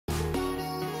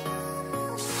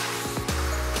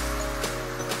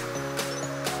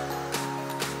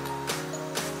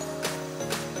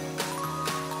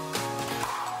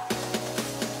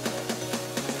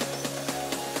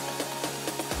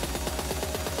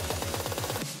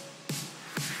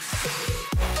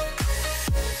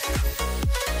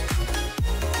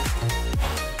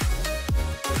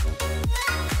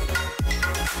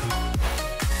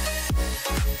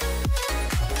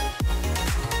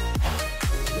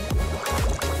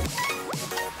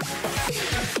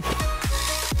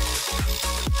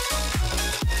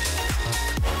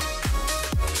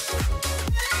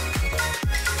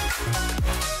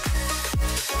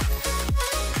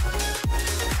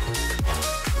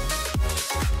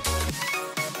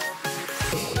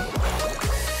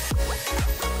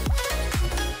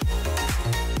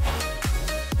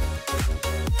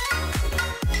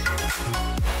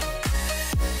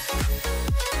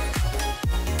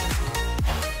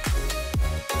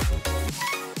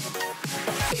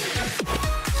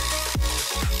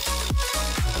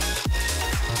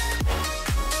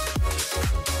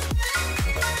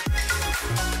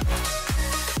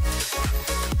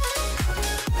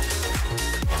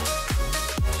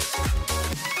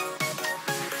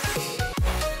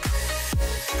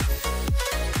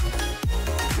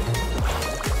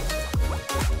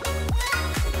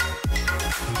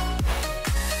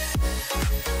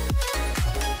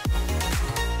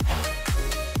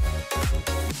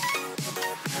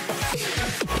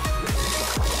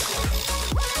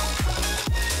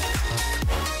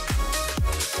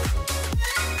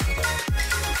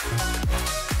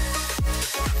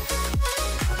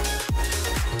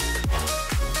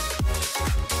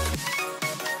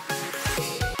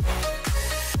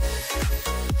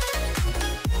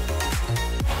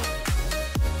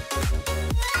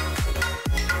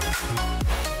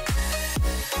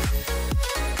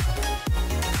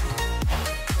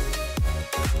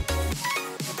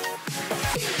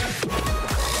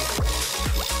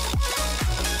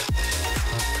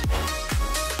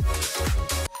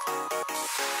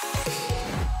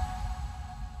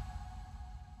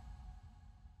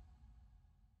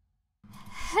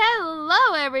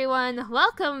Hello everyone,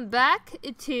 welcome back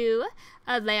to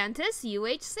Atlantis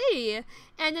UHC.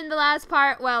 And in the last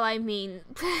part, well, I mean,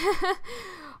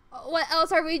 what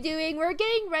else are we doing? We're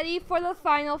getting ready for the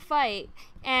final fight.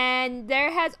 And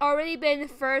there has already been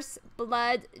first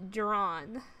blood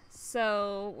drawn.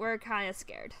 So we're kind of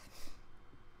scared.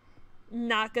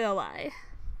 Not gonna lie.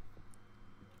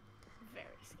 Very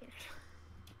scared.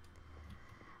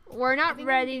 We're not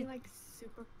ready. I'm being, like,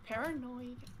 super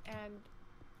paranoid, and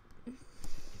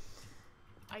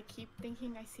I keep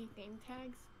thinking I see name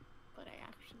tags, but I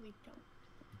actually don't.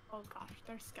 Oh gosh,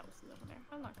 there's skeletons over there.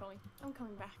 I'm not going. I'm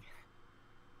coming back.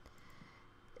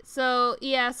 So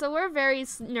yeah, so we're very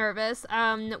nervous.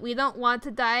 We don't want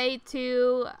to die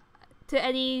to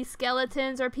any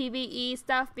skeletons or PvE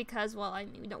stuff because, well, I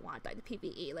mean, we don't want to die to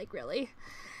PvE, like, really.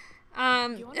 Do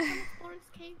you want to come explore this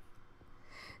cave?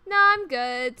 No, I'm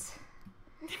good.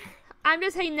 I'm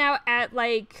just hanging out at,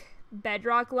 like,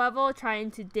 bedrock level, trying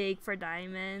to dig for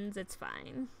diamonds. It's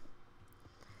fine.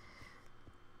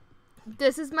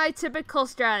 This is my typical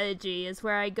strategy, is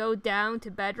where I go down to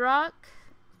bedrock,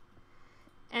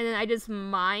 and then I just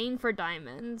mine for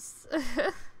diamonds.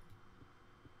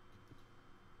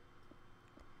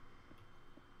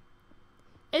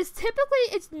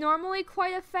 It's normally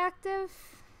quite effective.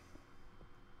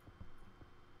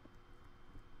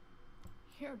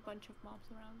 I hear a bunch of mobs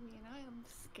around me, and I am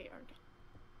scared.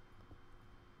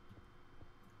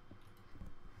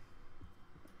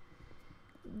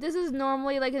 This is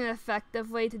normally like an effective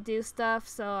way to do stuff,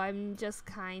 so I'm just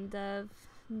kind of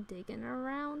digging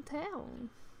around town.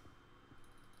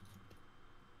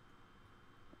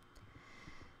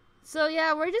 So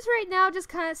yeah, we're just right now just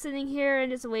kind of sitting here and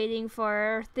just waiting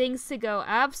for things to go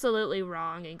absolutely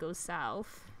wrong and go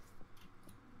south.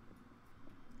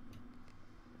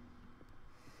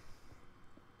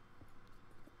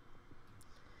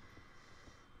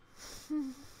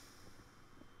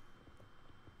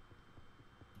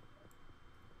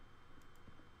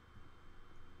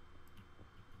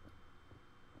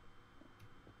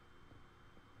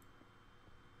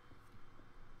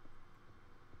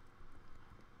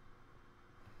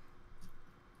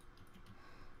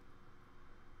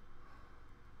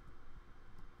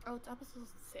 Oh, it's episode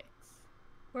 6.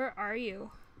 Where are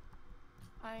you?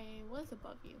 I was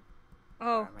above you.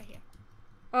 Oh. I'm right here.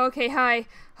 Okay, hi.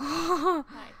 Hi.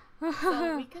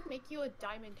 So we could make you a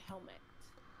diamond helmet,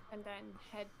 and then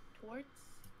head towards.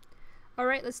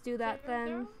 Alright, let's do that then.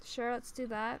 0? Sure, let's do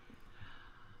that.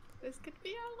 This could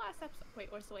be our last episode.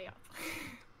 Wait, where's the way up?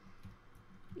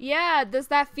 Yeah, there's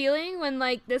that feeling when,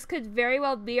 like, this could very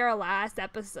well be our last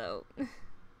episode.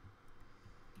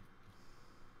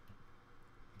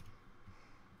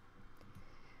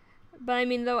 But I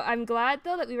mean, though, I'm glad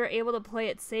though that we were able to play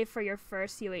it safe for your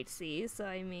first UHC. So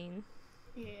I mean,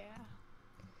 Yeah.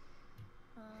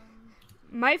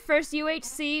 my first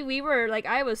UHC, we were like,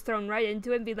 I was thrown right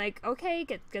into it and be like, okay,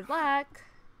 good luck.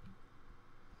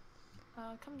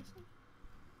 Come this way.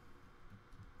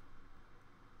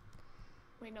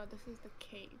 Wait, no, this is the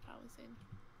cave I was in.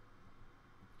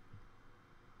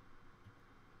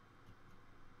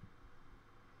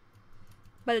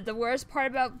 But the worst part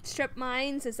about strip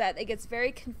mines is that it gets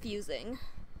very confusing.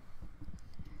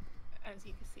 As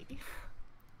you can see.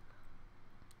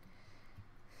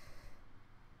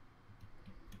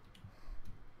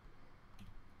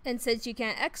 And since you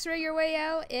can't X-ray your way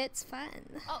out, it's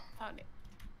fun. Oh, found it.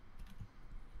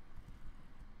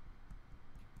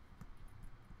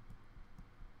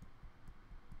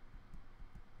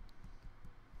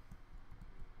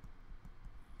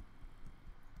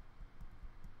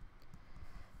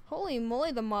 Holy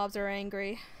moly, the mobs are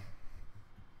angry.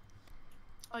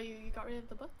 Oh, you got rid of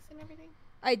the books and everything?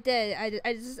 I did.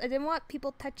 I didn't want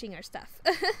people touching our stuff.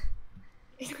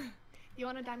 You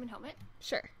want a diamond helmet?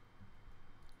 Sure.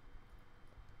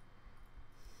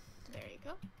 There you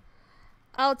go.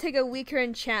 I'll take a weaker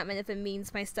enchantment if it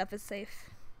means my stuff is safe.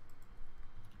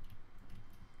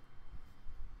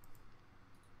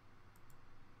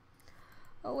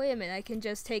 Oh, wait a minute. I can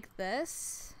just take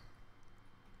this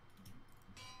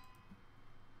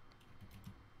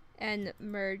and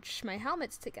merge my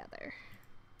helmets together.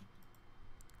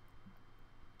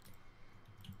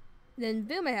 Then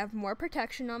boom, I have more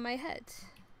protection on my head.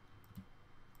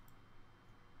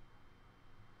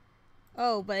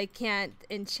 Oh, but I can't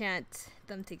enchant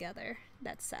them together.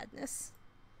 That's sadness.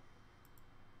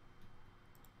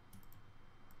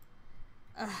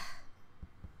 Ugh.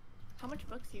 How much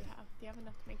books do you have? Do you have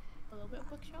enough to make a little bit of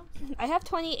bookshelves? I have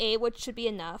 28, which should be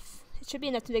enough. It should be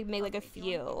enough to make like a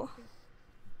few.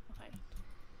 Okay.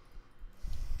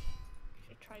 You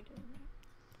should try doing that.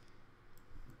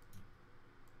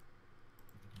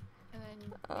 And then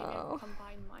Maybe I Oh. can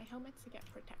combine my helmets to get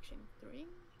protection 3.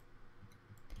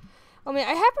 I mean,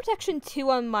 I have protection 2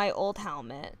 on my old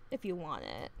helmet, if you want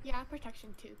it. Yeah,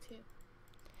 protection 2 too.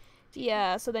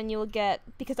 Yeah, so then you'll get...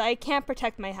 Because I can't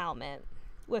protect my helmet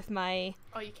with my...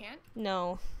 Oh, you can't?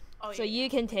 No. Oh, So yeah, you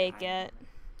can with your take iron it. helmet.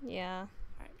 Yeah.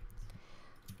 Alright.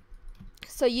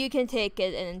 So you can take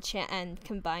it and enchant and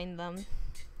combine them.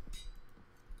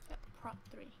 Yep, prop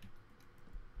 3.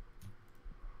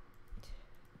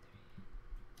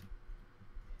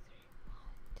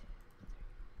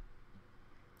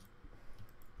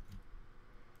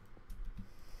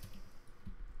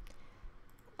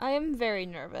 I am very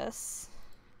nervous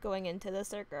going into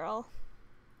this, girl.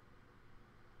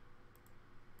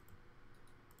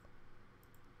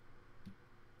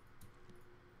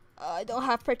 I don't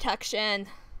have protection.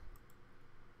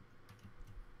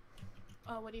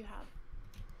 What do you have?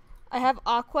 I have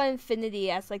Aqua Infinity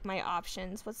as like my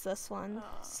options. What's this one?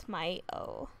 Smite.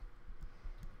 Oh.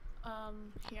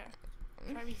 Here.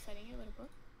 Try resetting it with a book.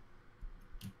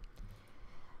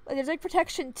 Like, there's like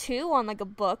protection 2 on like a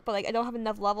book, but like I don't have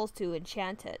enough levels to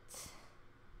enchant it.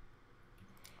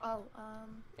 Oh,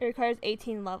 It requires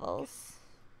 18 levels.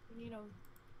 you know,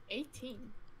 18.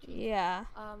 Jeez. Yeah.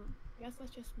 I guess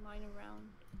let's just mine around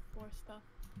for stuff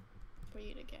for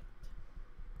you to get.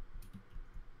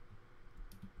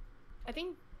 I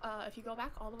think if you go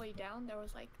back all the way down, there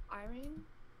was like iron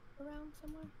around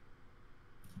somewhere.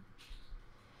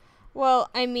 Well,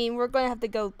 I mean, we're going to have to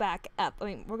go back up. I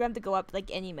mean, we're going to have to go up like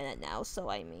any minute now, so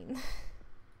I mean...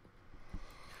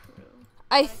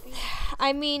 True.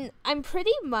 I mean, I'm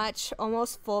pretty much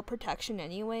almost full protection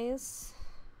anyways.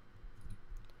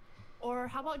 Or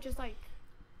how about just like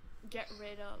get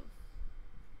rid of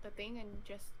the thing and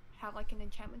just have like an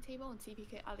enchantment table and see if you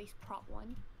could at least prop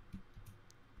 1.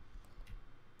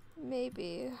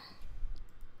 Maybe.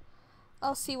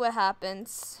 I'll see what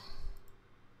happens.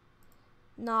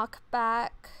 Knock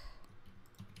back.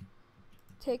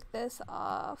 Take this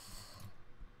off.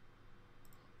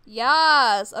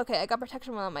 Yes! Okay, I got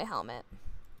protection 1 on my helmet.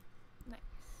 Nice.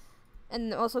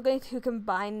 And I'm also going to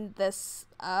combine this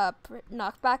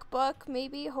knockback book,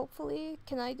 maybe, hopefully.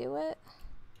 Can I do it?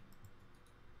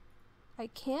 I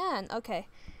can. Okay.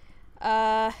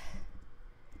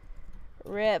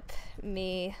 Rip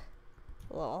me.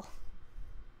 Lol.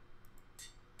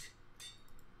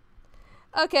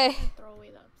 Okay. Throw away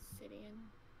the obsidian.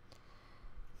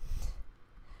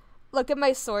 Look at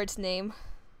my sword's name.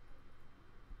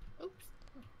 Oops.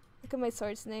 Look at my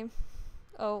sword's name.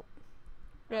 Oh.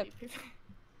 Rip.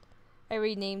 I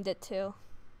renamed it too.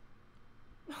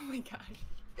 Oh my gosh.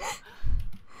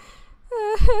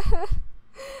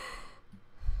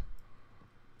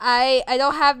 I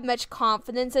don't have much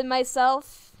confidence in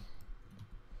myself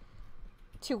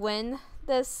to win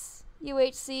this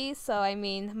UHC, so I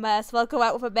mean, might as well go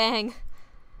out with a bang.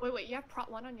 Wait, you have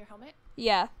prop 1 on your helmet?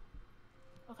 Yeah.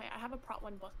 Okay, I have a prop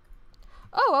 1 book.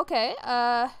 Oh, okay.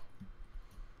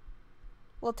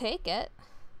 We'll take it.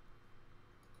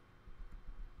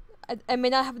 I may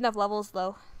not have enough levels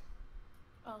though.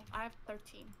 Oh, I have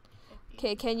 13.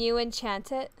 Okay, can you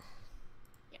enchant it?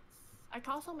 Yes. I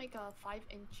can also make a 5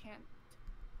 enchant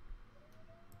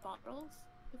bottles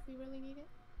if we really need it.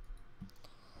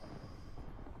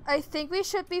 I think we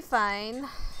should be fine.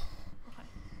 Okay.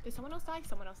 Did someone else die?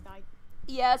 Someone else died.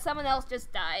 Yeah, someone else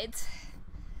just died.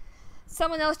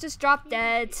 Someone else just dropped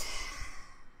dead.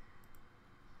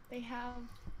 They have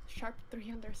sharp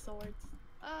 3 on their swords.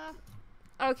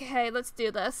 Okay, let's do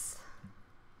this.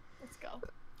 Let's go.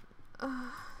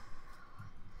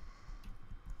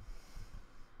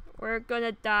 We're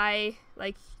gonna die,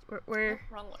 like, we're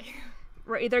Wrong way.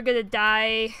 we're either gonna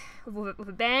die with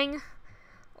a bang,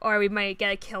 or we might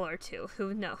get a kill or two.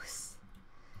 Who knows?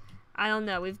 I don't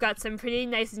know. We've got some pretty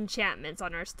nice enchantments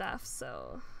on our stuff,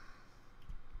 so...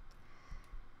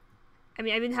 I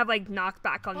mean, I didn't have, like,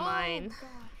 knockback on mine. Gosh.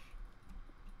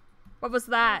 What was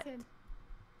that?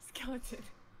 Skeleton.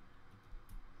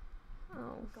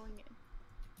 Oh. I'm going in.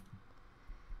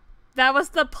 That was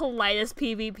the politest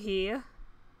PvP.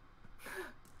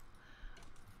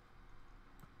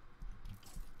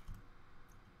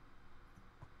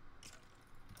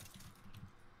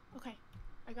 Okay,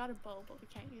 I got a bow, but we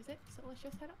can't use it, so let's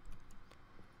just head up.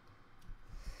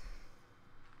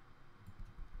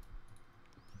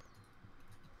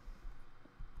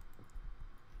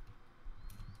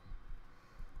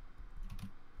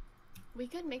 We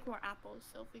could make more apples,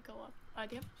 so if we go up.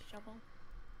 Do you have a shovel?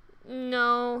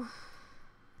 No.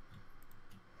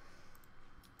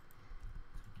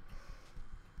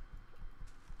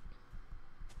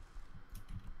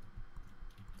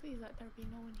 Please let there be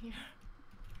no one here.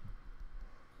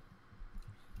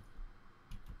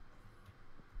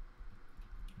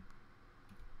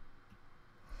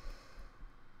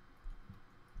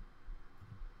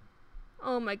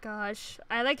 my gosh.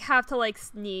 I like have to like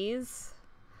sneeze.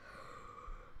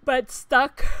 But it's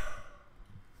stuck.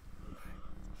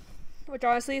 Which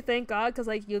honestly, thank God, because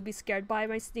like you'd be scared by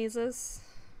my sneezes.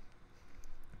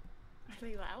 Are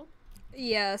they loud?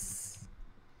 Yes.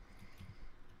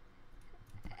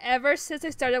 Ever since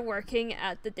I started working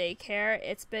at the daycare,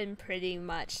 it's been pretty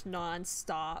much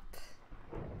non-stop.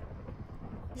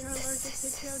 You're allergic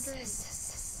to children.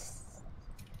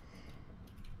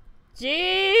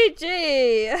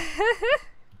 GG!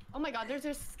 Oh my god, there's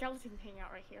a skeleton hanging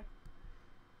out right here.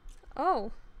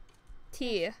 Oh.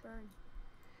 T. Burn.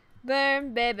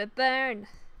 Burn, baby, burn.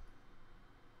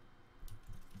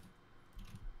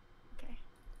 Okay.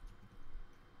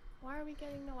 Why are we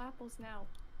getting no apples now?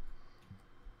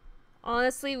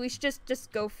 Honestly, we should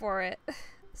just go for it.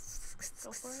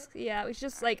 Go for it? Yeah, we should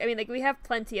just like, I mean, like we have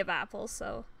plenty of apples,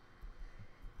 so.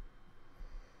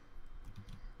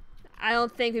 I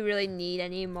don't think we really need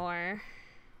any more.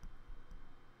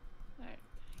 Alright,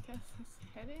 I guess let's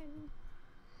head in.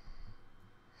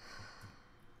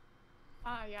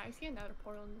 Ah, yeah, I see another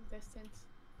portal in the distance.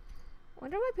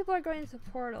 Wonder why people are going into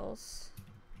portals.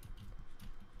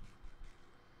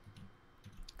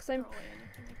 Throw away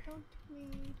anything I don't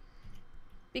need.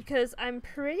 Because I'm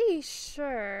pretty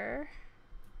sure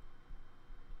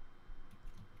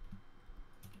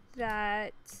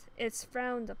that it's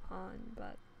frowned upon,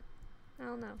 but I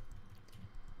don't know.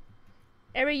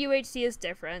 Every UHC is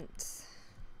different.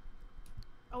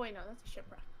 Oh wait, no, that's a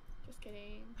shipwreck. Just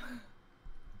kidding.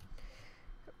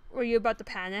 Were you about to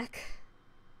panic?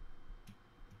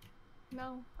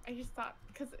 No, I just thought,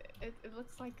 because it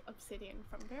looks like obsidian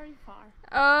from very far.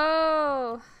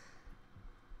 Oh!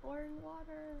 Or in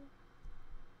water.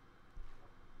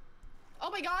 Oh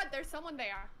my god, there's someone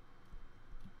there.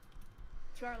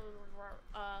 To our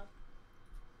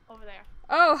over there.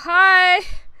 Oh, hi!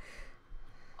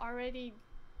 Already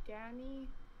Danny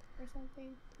or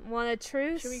something. Want a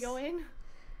truce? Should we go in?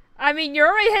 I mean, you're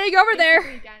already heading over there.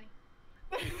 Danny.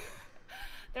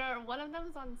 One of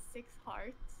them's on 6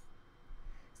 hearts.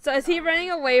 So is he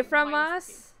running away from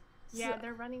us? Yeah,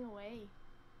 they're running away.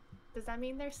 Does that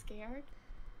mean they're scared?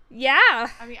 Yeah.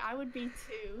 I mean, I would be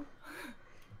too.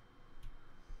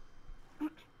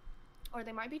 Or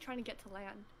they might be trying to get to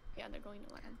land. Yeah, they're going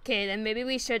to land. Okay, then maybe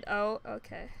we should. Oh,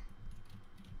 okay.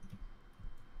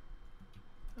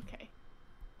 Okay.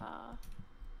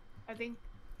 I think.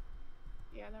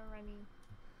 Yeah, they're running.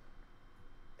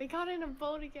 They got in a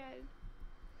boat again.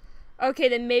 Okay,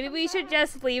 then maybe we should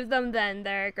just leave them then,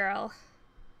 there, girl.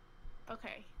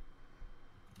 Okay.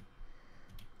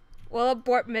 We'll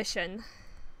abort mission.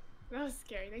 That was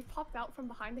scary. They popped out from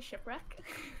behind the shipwreck.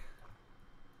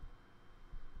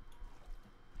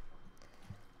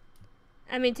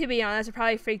 I mean, to be honest, they're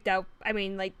probably freaked out. I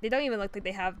mean, like, they don't even look like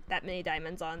they have that many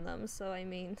diamonds on them, so I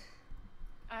mean.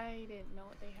 I didn't know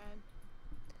what they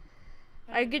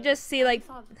had. I could just see, like.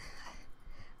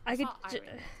 I could. Iron,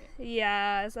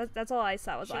 yeah, that's all I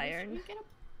saw was iron.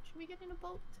 Should we get in a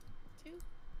boat too?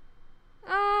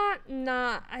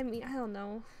 Nah. I mean, I don't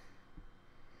know.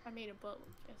 I made a boat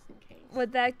just in case.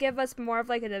 Would that give us more of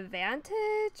like an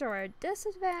advantage or a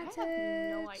disadvantage? I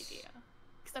have no idea.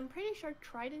 Because I'm pretty sure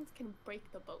tridents can break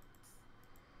the boats.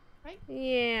 Right?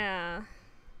 Yeah.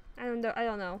 I don't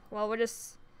know. Well, we'll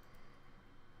just.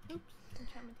 Oops.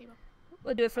 Enchantment table.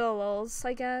 We'll do it for the lulz,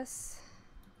 I guess.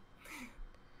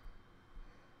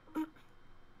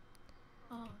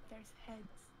 Oh, there's heads.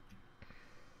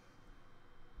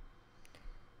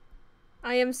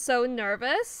 I am so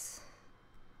nervous.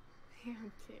 I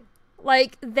am too.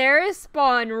 Like, there is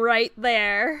spawn right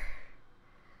there.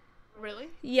 Really?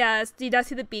 Yes. Do you not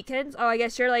see the beacons? Oh, I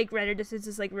guess your, like, render distance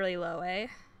is, like, really low, eh?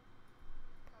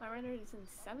 My render is in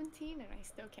 17 and I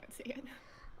still can't see it.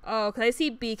 Oh, because I see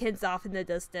beacons off in the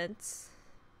distance.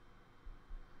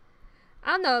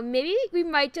 I don't know, maybe we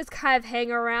might just kind of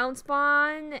hang around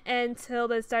spawn until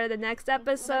the start of the next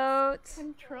episode. Let's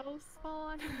control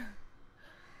spawn.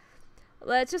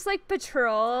 Let's just, like,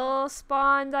 patrol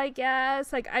spawned, I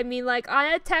guess. Like, I mean, like, on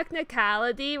a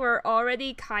technicality, we're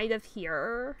already kind of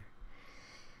here.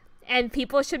 And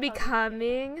people should be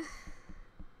coming.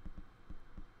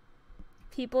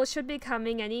 People should be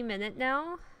coming any minute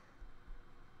now.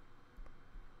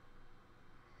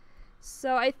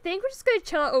 So I think we're just gonna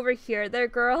chill out over here there,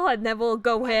 girl, and then we'll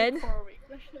go in. Coral reef.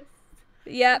 Let's just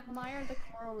Yep. admire the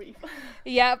coral reef.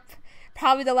 Yep.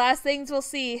 Probably the last things we'll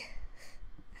see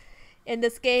in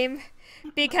this game.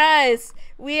 Because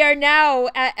we are now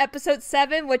at episode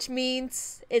 7, which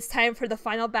means it's time for the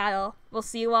final battle. We'll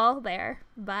see you all there.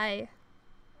 Bye.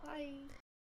 Bye.